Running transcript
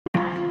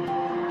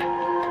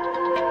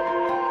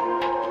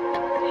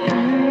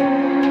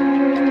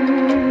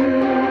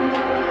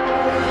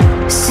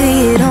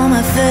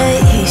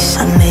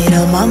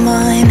my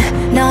mind,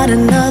 not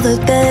another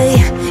day.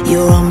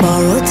 You're on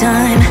borrowed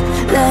time,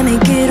 let me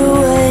get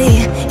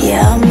away.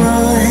 Yeah, I'm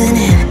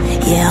running,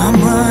 yeah,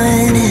 I'm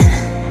running.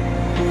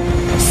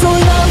 So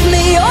love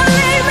me or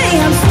leave me,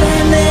 I'm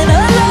standing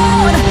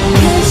alone.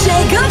 Can't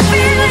shake a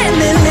feeling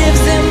that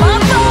lives in my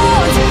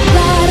bones.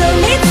 Lie to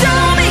me,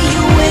 tell me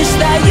you wish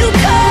that you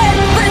could,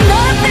 but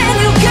nothing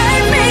you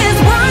gave me is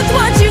worth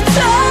what you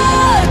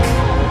took.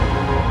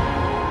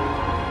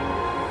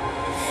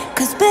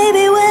 Cause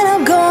baby, when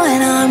I'm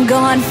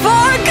gone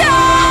for good.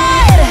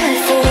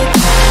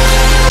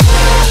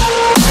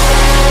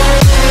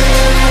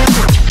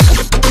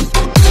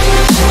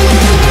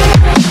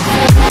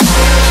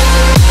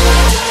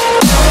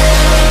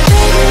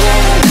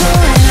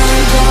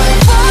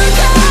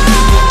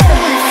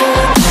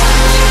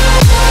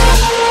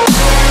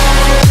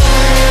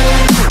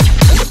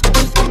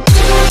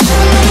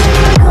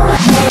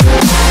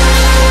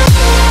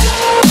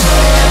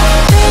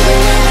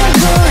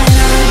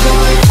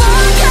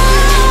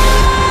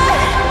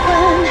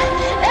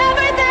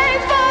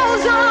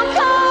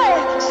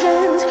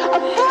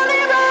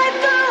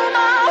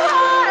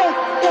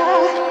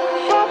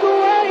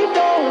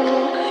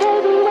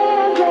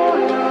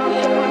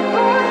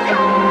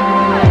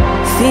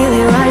 Feel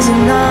it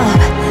rising up,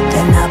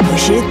 then I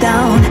push it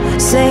down,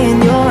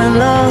 saying you're in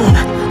love,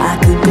 I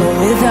could go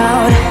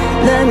without.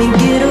 Let me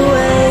get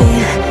away.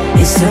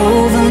 It's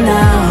over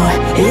now,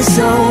 it's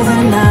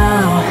over now.